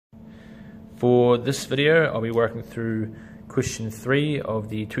For this video, I'll be working through question 3 of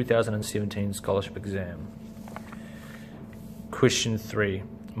the 2017 scholarship exam. Question 3.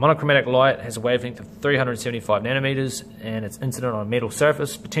 Monochromatic light has a wavelength of 375 nanometers and it's incident on a metal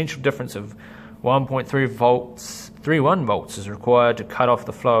surface. Potential difference of 1.31 volts is required to cut off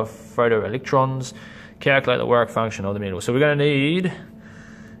the flow of photoelectrons. Calculate the work function of the metal. So we're going to need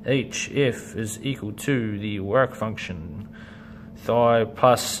HF is equal to the work function phi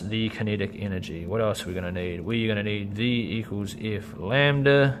plus the kinetic energy. What else are we going to need? We're going to need V equals F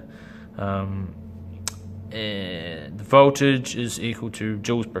lambda. And the voltage is equal to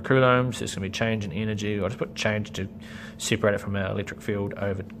joules per coulomb, so it's going to be change in energy. I'll just put change to separate it from our electric field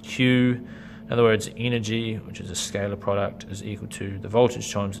over Q. In other words, energy, which is a scalar product, is equal to the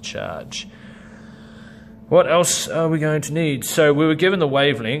voltage times the charge. What else are we going to need? So we were given the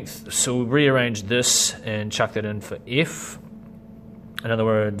wavelength, so we'll rearrange this and chuck that in for F. In other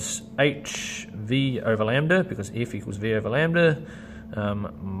words, H V over lambda, because F equals V over lambda,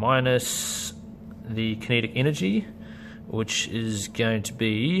 minus the kinetic energy, which is going to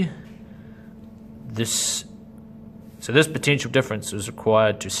be this. So this potential difference is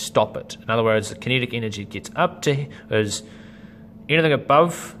required to stop it. In other words, the kinetic energy gets up to, is anything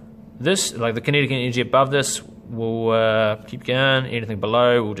above this, like the kinetic energy above this will keep going, anything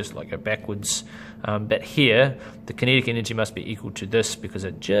below will just like go backwards. But here, the kinetic energy must be equal to this because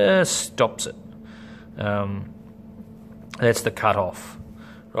it just stops it. That's the cutoff.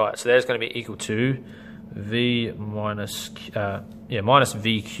 Right, so that's going to be equal to V minus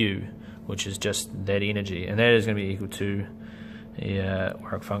VQ, which is just that energy, and that is going to be equal to the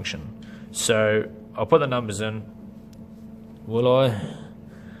work function. So I'll put the numbers in. Will I?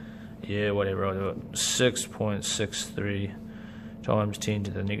 Yeah, whatever. I'll do it. 6.63 times 10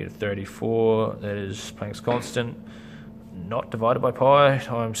 to the negative 34. That is Planck's constant, not divided by pi,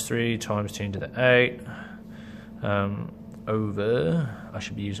 times 3 times 10 to the 8. Over, I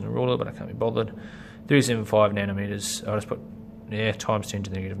should be using a ruler, but I can't be bothered, 375 nanometers. I'll just put, times 10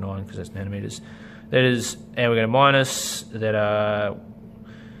 to the negative 9, because that's nanometers. That is, and we're going to minus that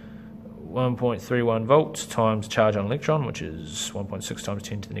 1.31 volts times charge on electron, which is 1.6 times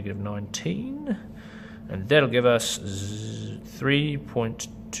 10 to the negative 19. And that'll give us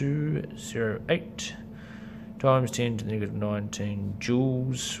 3.208 times 10 to the negative 19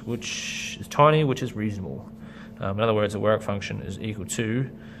 joules, which is tiny, which is reasonable. In other words, the work function is equal to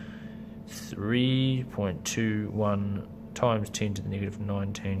 3.21 times 10 to the negative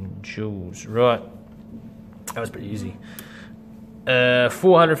 19 joules. Right, that was pretty easy.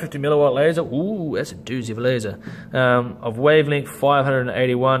 450 milliwatt laser. Ooh, that's a doozy of a laser. Of wavelength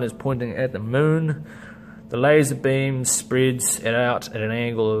 581 is pointing at the moon. The laser beam spreads it out at an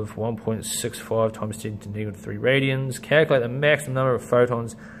angle of 1.65 times 10 to the negative 3 radians. Calculate the maximum number of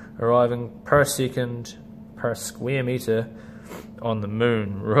photons arriving per second per square meter on the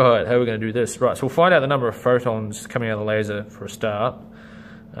moon. Right, how are we going to do this? Right, so we'll find out the number of photons coming out of the laser for a start.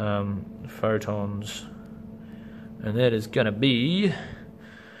 Photons, and that is going to be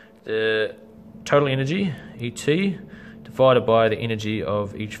the total energy, ET, divided by the energy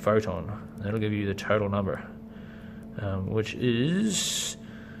of each photon. That'll give you the total number, which is,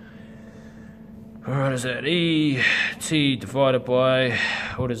 what is that, ET divided by,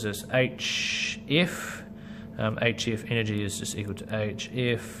 what is this, HF. HF energy is just equal to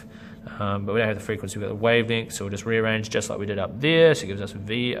HF, but we don't have the frequency, we've got the wavelength, so we'll just rearrange just like we did up there. So it gives us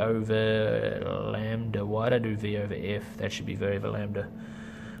V over lambda. Why did I do V over F? That should be V over lambda.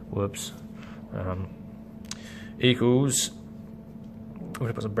 Whoops. Equals, I'm going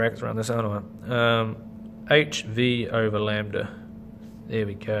to put some brackets around this, aren't I? HV over lambda. There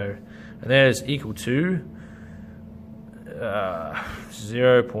we go. And that is equal to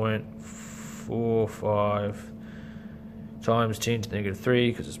 0.45 times 10 to the negative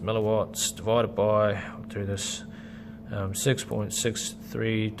 3, because it's milliwatts, divided by, I'll do this,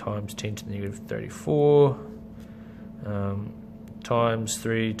 6.63 times 10 to the negative 34, times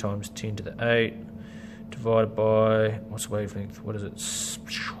 3 times 10 to the 8, divided by, what's the wavelength, what is it,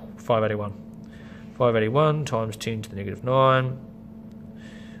 581. 581 times 10 to the negative 9,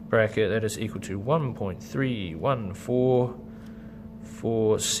 bracket, that is equal to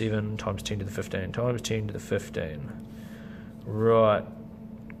 1.31447 times 10 to the 15 times 10 to the 15. Right,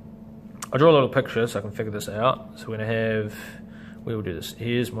 I'll draw a little picture so I can figure this out. So we're going to have, we will do this.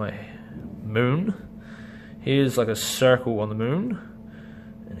 Here's my moon. Here's like a circle on the moon.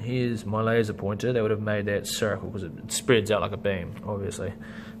 And here's my laser pointer. That would have made that circle because it spreads out like a beam, obviously.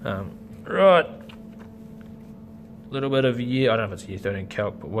 Right, little bit of year, I don't know if it's year 13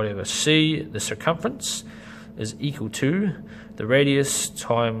 calc, but whatever. C, the circumference, is equal to the radius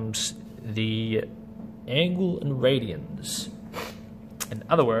times the angle in radians. In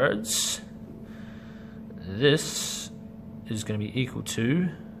other words, this is going to be equal to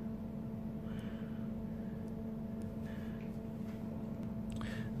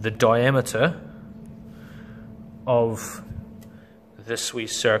the diameter of this wee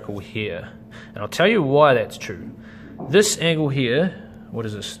circle here. And I'll tell you why that's true. This angle here, what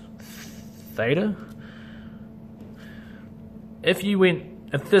is this? Theta?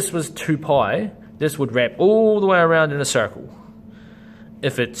 If this was 2 pi, this would wrap all the way around in a circle.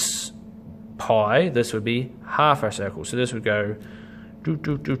 If it's pi, this would be half a circle. So this would go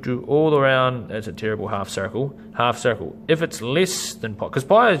all around. That's a terrible half circle. Half circle. If it's less than pi, because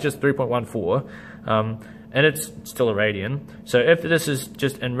pi is just 3.14, and it's still a radian. So if this is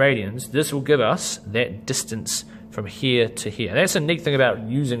just in radians, this will give us that distance from here to here. And that's a neat thing about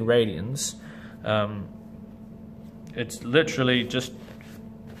using radians. It's literally just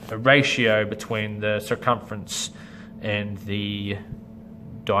a ratio between the circumference and the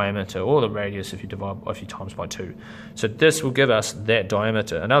diameter, or the radius if you times by 2. So this will give us that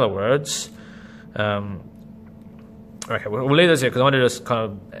diameter. In other words, okay, we'll leave this here because I want to do this kind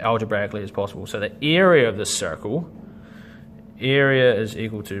of algebraically as possible. So the area of this circle, area is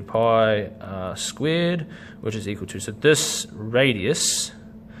equal to pi squared, which is equal to, so this radius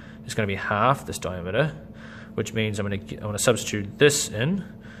is going to be half this diameter, which means I'm going to substitute this in.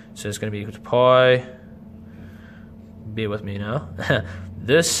 So it's going to be equal to pi, bear with me now,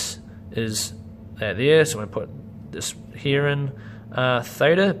 this is that there, so I'm going to put this here in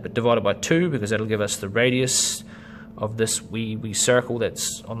theta, but divided by 2, because that'll give us the radius of this wee circle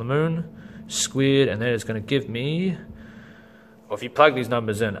that's on the moon, squared, and that is going to give me, well, if you plug these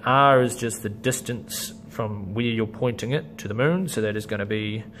numbers in, r is just the distance from where you're pointing it to the moon, so that is going to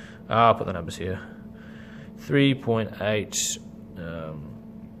be, I'll put the numbers here, 3.8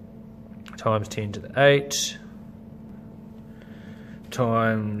 times 10 to the 8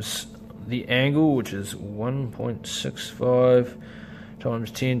 times the angle, which is 1.65 times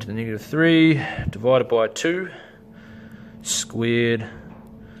 10 to the negative 3 divided by 2 squared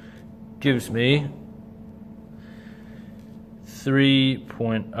gives me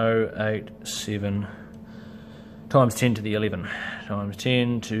 3.087 times 10 to the 11 times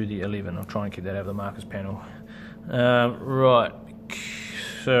 10 to the 11. I'll try and keep that out of the markers panel. Right,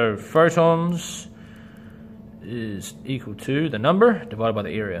 so photons is equal to the number divided by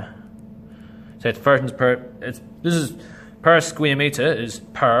the area. So it's photons per, this is per square meter is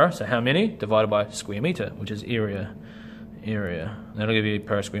per, so how many, divided by square meter, which is area. That'll give you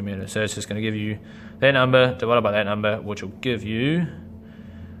per square meter. So it's just going to give you that number divided by that number, which will give you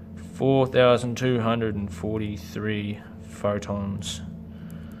 4,243 photons,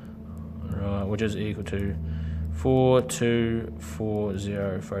 right, which is equal to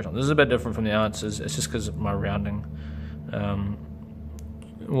 4240 photons. This is a bit different from the answers. It's just because my rounding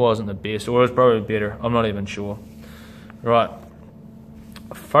wasn't the best, or it was probably better. I'm not even sure. Right,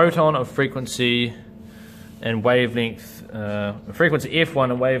 a photon of frequency and wavelength, frequency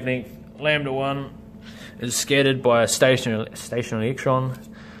f1 and wavelength lambda 1 is scattered by a stationary electron.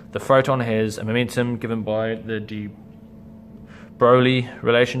 The photon has a momentum given by the de Broglie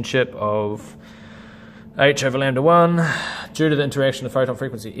relationship of h over lambda 1. Due to the interaction of photon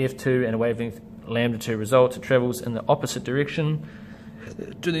frequency f2 and a wavelength lambda 2 results, it travels in the opposite direction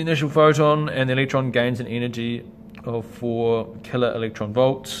to the initial photon, and the electron gains an energy of 4 kilo electron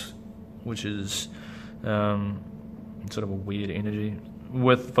volts, which is sort of a weird energy,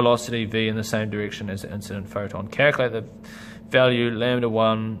 with velocity v in the same direction as the incident photon. Calculate the value lambda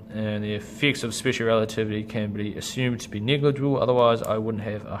 1, and the effects of special relativity can be assumed to be negligible, otherwise I wouldn't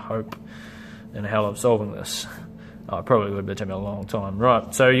have a hope in hell of solving this. Oh, it probably would, but it took me a long time.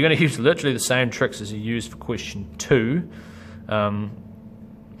 Right, so you're going to use literally the same tricks as you used for question 2,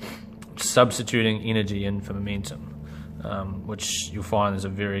 substituting energy in for momentum, which you'll find is a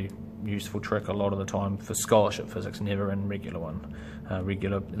very useful trick a lot of the time for scholarship physics, never in regular one,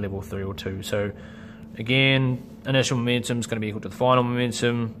 regular level 3 or 2. So again, initial momentum is going to be equal to the final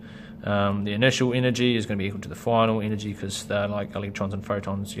momentum. The initial energy is going to be equal to the final energy, because they're like electrons and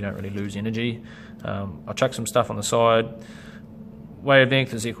photons, you don't really lose energy. I'll chuck some stuff on the side.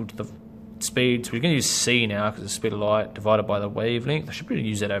 Wavelength is equal to the speed, so we're going to use c now because it's the speed of light divided by the wavelength. I should probably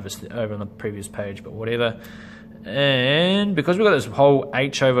use that over on the previous page, but whatever. And because we've got this whole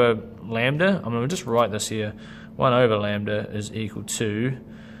h over lambda, I'm going to just write this here. 1 over lambda is equal to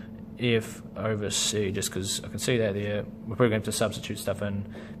f over c, just because I can see that there. We're probably going to have to substitute stuff in,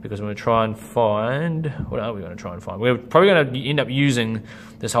 because we're going to try and find, what are we going to try and find? We're probably going to end up using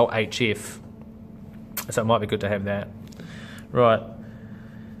this whole hf, so it might be good to have that. Right.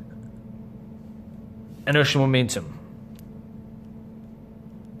 inertial momentum.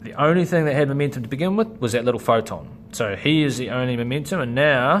 The only thing that had momentum to begin with was that little photon. So he is the only momentum, and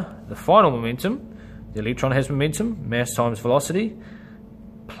now the final momentum, the electron has momentum, mass times velocity,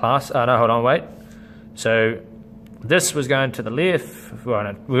 plus, no, hold on, wait. So this was going to the left, well,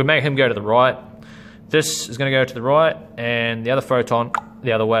 no, we'll make him go to the right. This is going to go to the right, and the other photon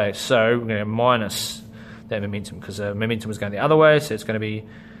the other way. So we're going to minus that momentum, because the momentum was going the other way, so it's going to be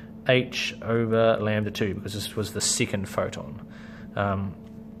h over lambda 2, because this was the second photon.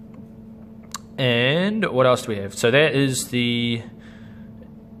 And what else do we have? So that is the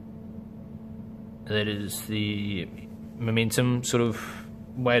momentum sort of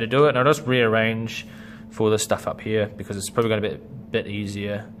way to do it. And I'll just rearrange for this stuff up here, because it's probably going to be a bit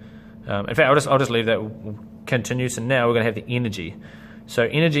easier. In fact, I'll just leave that. We'll continue. So now we're going to have the energy. So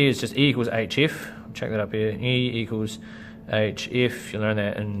energy is just E equals HF. Check that up here. E equals HF. You'll learn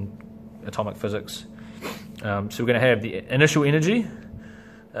that in atomic physics. So we're going to have the initial energy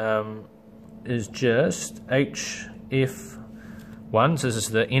is just HF1. So this is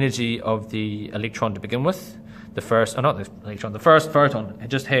the energy of the electron to begin with. The first, not the electron, the first photon. It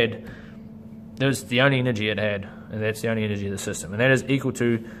just had, there's the only energy it had, and that's the only energy of the system. And that is equal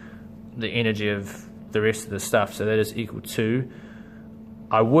to the energy of the rest of the stuff. So that is equal to,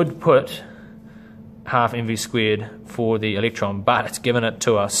 I would put half mv squared for the electron, but it's given it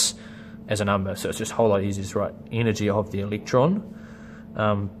to us as a number, so it's just a whole lot easier to write energy of the electron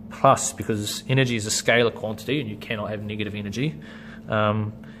plus, because energy is a scalar quantity and you cannot have negative energy,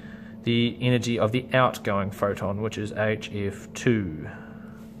 the energy of the outgoing photon, which is HF2.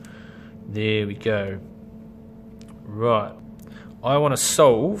 There we go. Right, I want to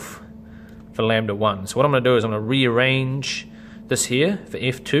solve for lambda 1. So what I'm going to do is I'm going to rearrange this here for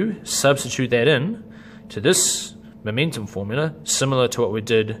F2, substitute that in to this momentum formula, similar to what we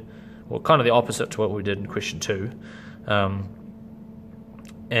did, well, kind of the opposite to what we did in question 2.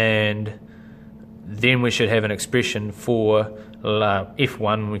 And then we should have an expression for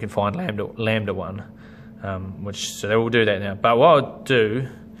F1, we can find lambda 1, so we'll do that now. But what I'll do,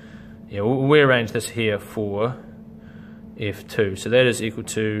 yeah, we'll rearrange this here for F2. So that is equal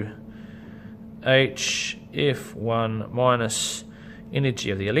to HF1 minus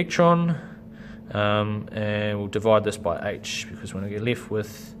energy of the electron, and we'll divide this by H, because we're going to get left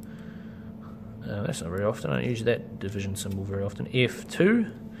with, that's not very often, I don't use that division symbol very often,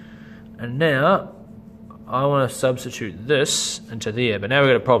 F2. And now I want to substitute this into there, but now we've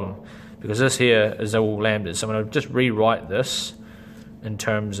got a problem, because this here is all lambdas. So I'm going to just rewrite this in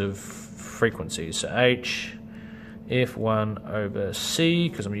terms of frequencies. So H F1 over C,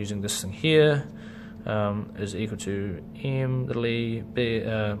 because I'm using this thing here, is equal to m little e b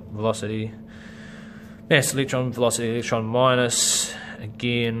velocity, mass electron, velocity electron, minus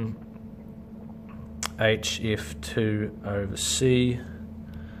again HF2 over C.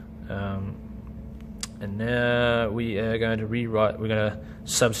 And now we are going to rewrite, we're going to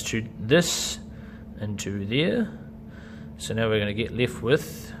substitute this into there. So now we're going to get left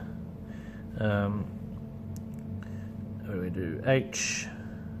with, what do we do,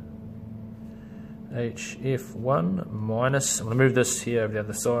 HF1 minus, I'm going to move this here over the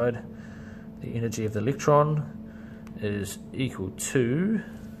other side, the energy of the electron is equal to,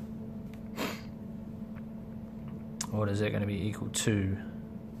 what is that going to be equal to?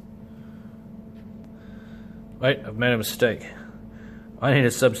 Wait, I've made a mistake. I need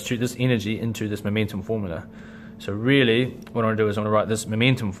to substitute this energy into this momentum formula. So really, what I want to do is I want to write this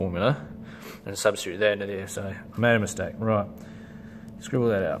momentum formula and substitute that into there. So I made a mistake. Right, scribble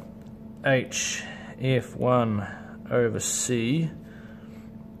that out. HF1 over C,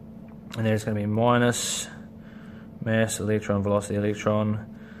 and there's going to be minus mass electron, velocity electron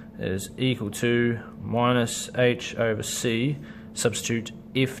is equal to minus H over C. Substitute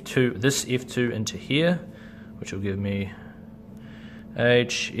F2, this F2 into here, which will give me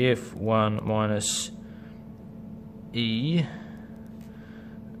HF1 minus E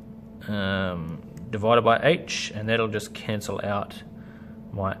divided by H, and that'll just cancel out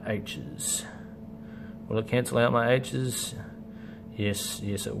my H's. Will it cancel out my H's? Yes,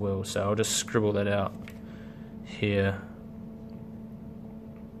 yes it will. So I'll just scribble that out here,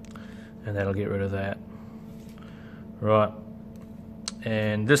 and that'll get rid of that. Right,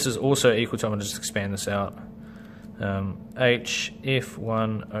 and this is also equal to, I'm going to just expand this out,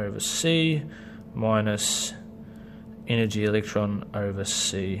 HF1 over C minus energy electron over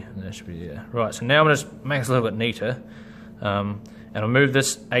C, and that should be there. Right, so now I'm going to just make this a little bit neater, and I'll move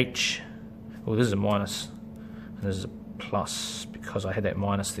this H, well this is a minus, and this is a plus, because I had that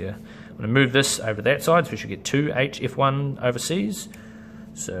minus there. I'm going to move this over that side, so we should get two HF1 over C's,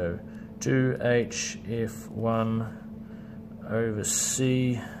 so 2HF1 over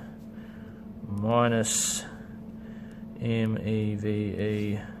C minus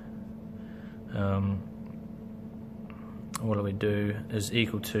MEVE, what do we do, is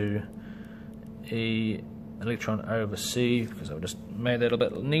equal to E electron over C, because I've just made that a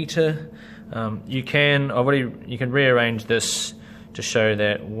bit neater. You can rearrange this to show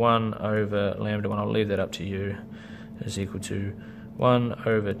that 1 over lambda 1, I'll leave that up to you, is equal to 1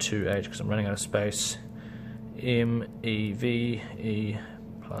 over 2H, because I'm running out of space, MEVE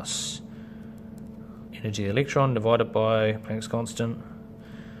plus energy electron divided by Planck's constant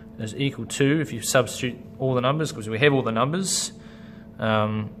is equal to, if you substitute all the numbers, because we have all the numbers.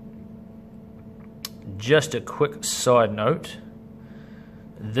 Just a quick side note,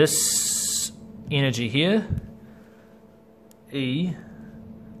 this energy here, E,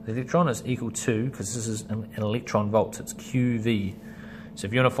 the electron, is equal to, because this is an electron volts, it's QV. So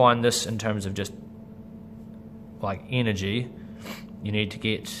if you want to find this in terms of just like energy, you need to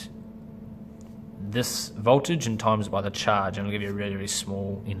get this voltage and times by the charge, and it'll give you a really, really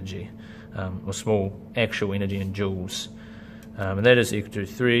small energy, or small actual energy in joules. And that is equal to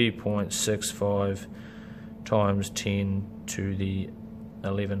 3.65 times 10 to the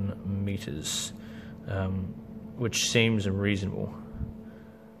 11 meters, which seems reasonable.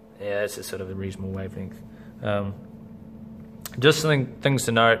 Yeah, it's a sort of a reasonable wavelength. Just things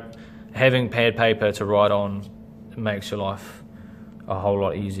to note, having pad paper to write on makes your life a whole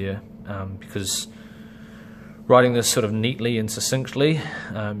lot easier, because writing this sort of neatly and succinctly,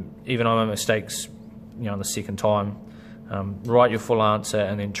 even on my mistakes, on the second time, write your full answer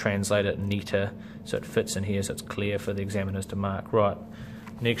and then translate it neater so it fits in here, so it's clear for the examiners to mark. Right,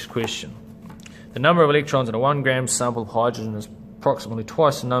 next question. The number of electrons in a 1 gram sample of hydrogen is approximately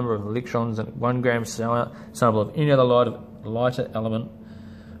twice the number of electrons in a 1 gram sample of any other lighter element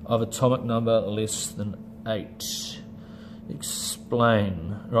of atomic number less than 8.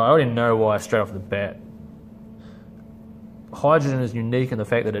 Explain. Right, I already know why straight off the bat. Hydrogen is unique in the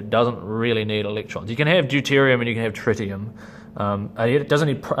fact that it doesn't really need electrons. You can have deuterium and you can have tritium. It doesn't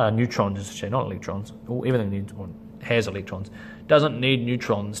need neutrons, not electrons. Everything has electrons. Doesn't need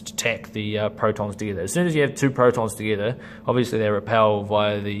neutrons to tack the protons together. As soon as you have two protons together, obviously they repel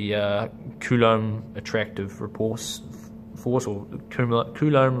via the Coulomb attractive force, or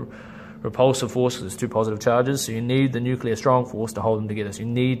Coulomb repulsive force, because there's two positive charges, so you need the nuclear strong force to hold them together, so you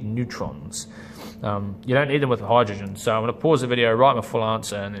need neutrons. You don't need them with hydrogen, so I'm going to pause the video, write my full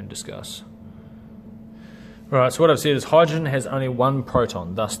answer, and then discuss. Right, so what I've said is hydrogen has only one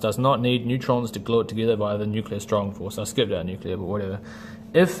proton, thus does not need neutrons to glue it together via the nuclear strong force. I skipped out nuclear, but whatever.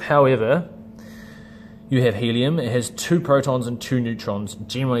 If, however, you have helium, it has 2 protons and 2 neutrons,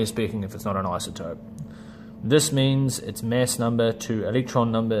 generally speaking, if it's not an isotope. This means its mass number to electron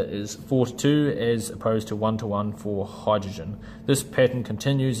number is 4 to 2 as opposed to 1 to 1 for hydrogen. This pattern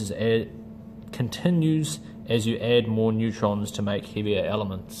continues as you add more neutrons to make heavier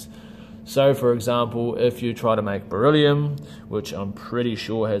elements. So for example, if you try to make beryllium, which I'm pretty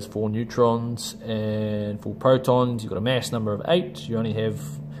sure has 4 neutrons and 4 protons, you've got a mass number of 8, you only have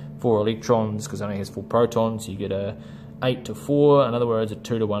 4 electrons because it only has 4 protons, so you get a 8 to 4, in other words a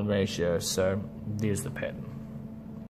 2 to 1 ratio, so there's the pattern.